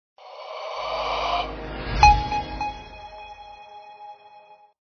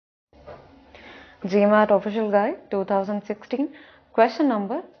GMAT Official Guide 2016, question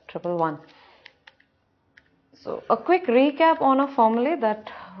number 111. So a quick recap on a formula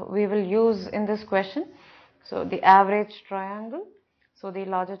that we will use in this question. So the average triangle, so the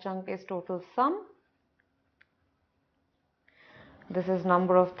larger chunk is total sum. This is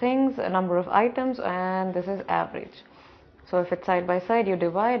number of things, number of items, and this is average. So if it's side by side, you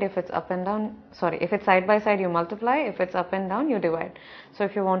divide. If it's up and down, if it's side by side, you multiply. If it's up and down, you divide. So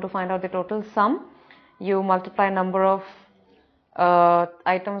if you want to find out the total sum, you multiply number of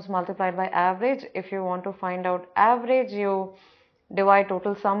items multiplied by average. If you want to find out average, you divide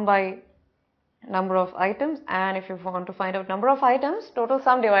total sum by number of items, and if you want to find out number of items, total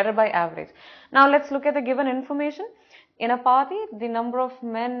sum divided by average. Now let's look at the given information. In a party, the number of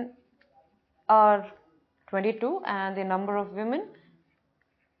men are 22 and the number of women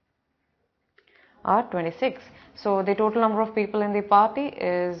are 26. So the total number of people in the party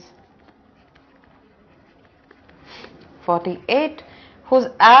is 48, whose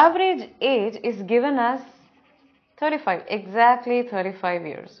average age is given as 35, exactly 35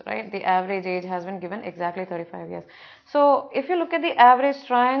 years, right? The average age has been given exactly 35 years. So if you look at the average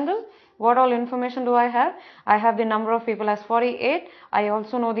triangle, what all information do I have? I have the number of people as 48. I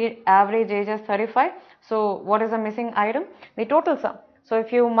also know the average age as 35. So what is the missing item? The total sum. So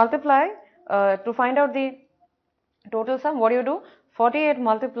if you multiply to find out the total sum, what do you do? 48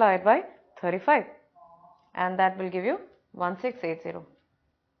 multiplied by 35, and that will give you 1680.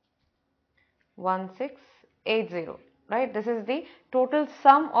 1680, right? This is the total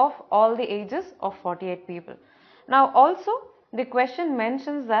sum of all the ages of 48 people. Now also the question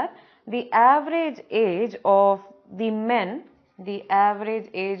mentions that the average age of the men,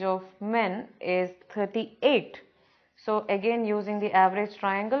 is 38. So again, using the average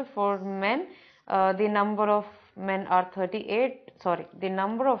triangle for men, the number of men are 38, the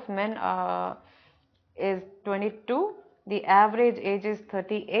number of men is 22, the average age is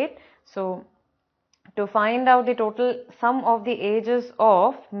 38. So to find out the total sum of the ages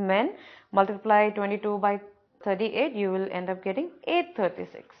of men, multiply 22 by 38, you will end up getting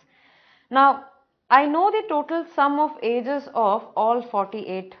 836. Now, I know the total sum of ages of all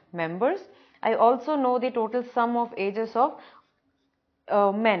 48 members. I also know the total sum of ages of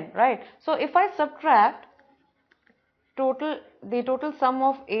men, right? So, if I subtract the total sum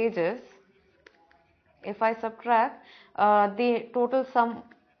of ages, the total sum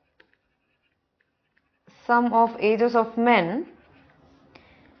of ages of men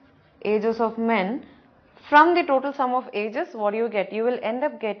from the total sum of ages, what do you get? You will end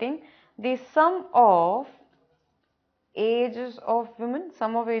up getting the sum of ages of women,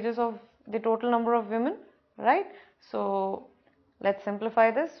 the total number of women, right? So let's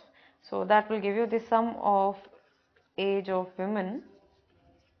simplify this. So that will give you the sum of age of women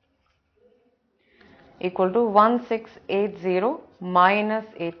equal to 1680 minus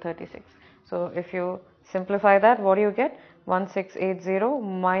 836. So if you simplify that, what do you get? 1680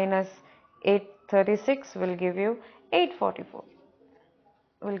 minus 836 will give you 844.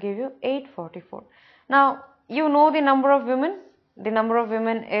 Now you know the number of women. The number of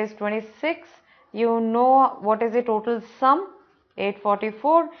women is 26. You know what is the total sum?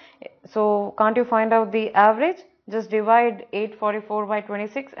 844. So can't you find out the average? Just divide 844 by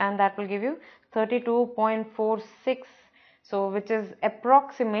 26 and that will give you 32.46. So which is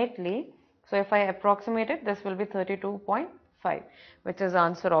approximately, so if I approximate it, this will be 32.5, which is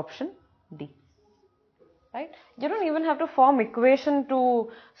answer option D. Right? You don't even have to form equation to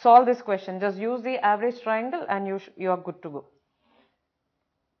solve this question. Just use the average triangle and you are good to go.